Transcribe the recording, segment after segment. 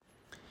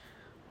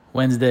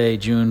Wednesday,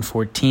 June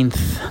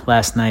 14th,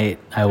 last night,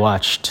 I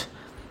watched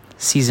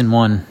Season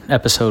 1,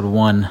 Episode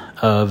 1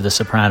 of The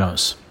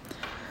Sopranos.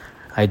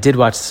 I did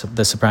watch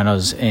The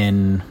Sopranos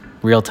in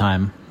real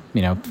time,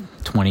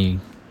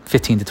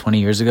 15 to 20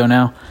 years ago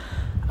now.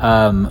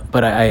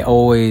 But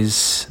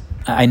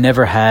I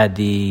never had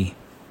the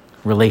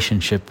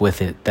relationship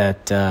with it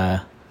that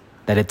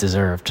it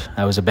deserved.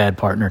 I was a bad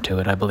partner to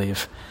it, I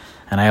believe.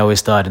 And I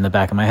always thought in the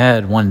back of my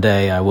head, one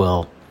day I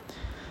will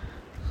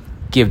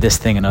give this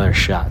thing another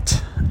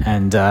shot.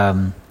 And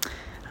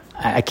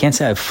I can't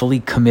say I've fully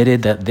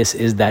committed that this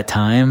is that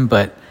time,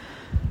 but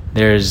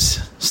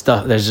there's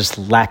just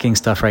lacking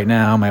stuff right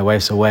now. My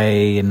wife's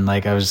away, and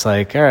I was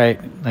like, all right,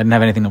 I didn't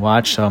have anything to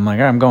watch, so I'm like,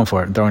 all right, I'm going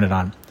for it. I'm throwing it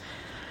on.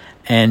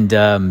 And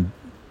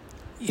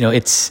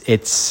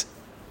it's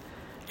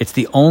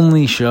the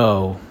only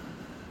show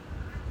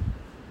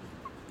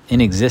in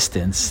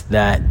existence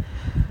that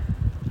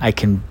I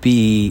can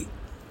be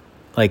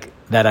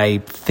that I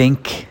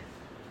think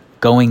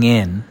going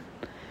in,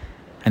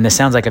 and this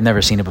sounds like I've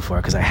never seen it before,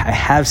 because I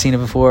have seen it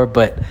before,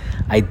 but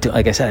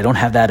like I said, I don't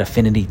have that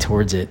affinity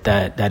towards it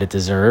that it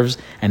deserves,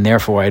 and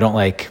therefore I don't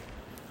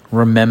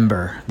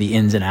remember the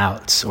ins and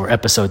outs or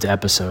episode to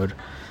episode,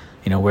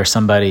 where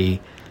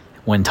somebody,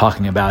 when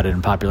talking about it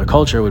in popular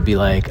culture, would be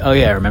like, oh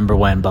yeah, I remember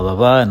when blah blah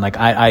blah, and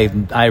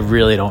I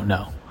really don't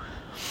know.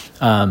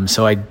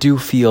 So I do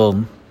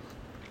feel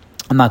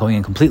I'm not going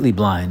in completely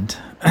blind,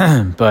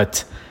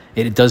 but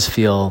it does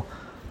feel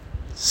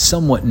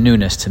somewhat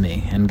newness to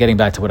me. And getting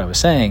back to what I was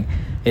saying,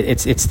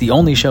 it's the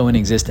only show in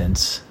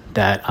existence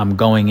that I'm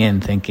going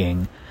in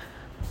thinking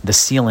the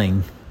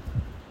ceiling,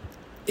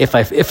 if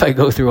I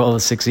go through all the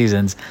 6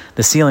 seasons,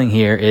 the ceiling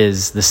here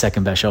is the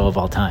second best show of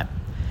all time.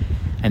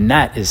 And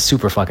that is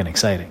super fucking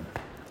exciting.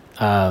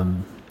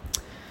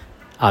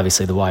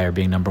 Obviously The Wire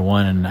being number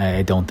one, and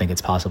I don't think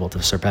it's possible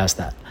to surpass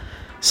that.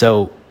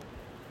 So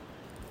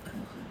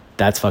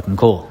that's fucking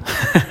cool.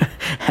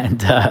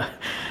 And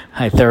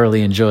I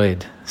thoroughly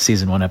enjoyed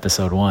Season 1,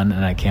 Episode 1,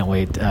 and I can't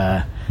wait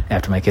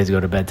after my kids go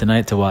to bed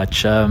tonight to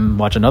watch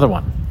another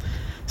one.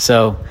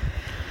 So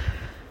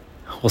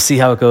we'll see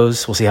how it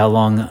goes. We'll see how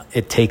long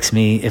it takes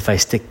me if I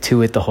stick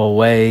to it the whole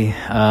way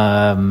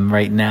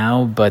right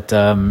now, but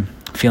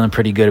feeling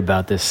pretty good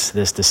about this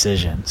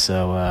decision.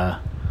 So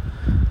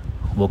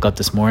woke up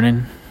this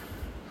morning,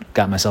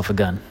 got myself a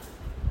gun.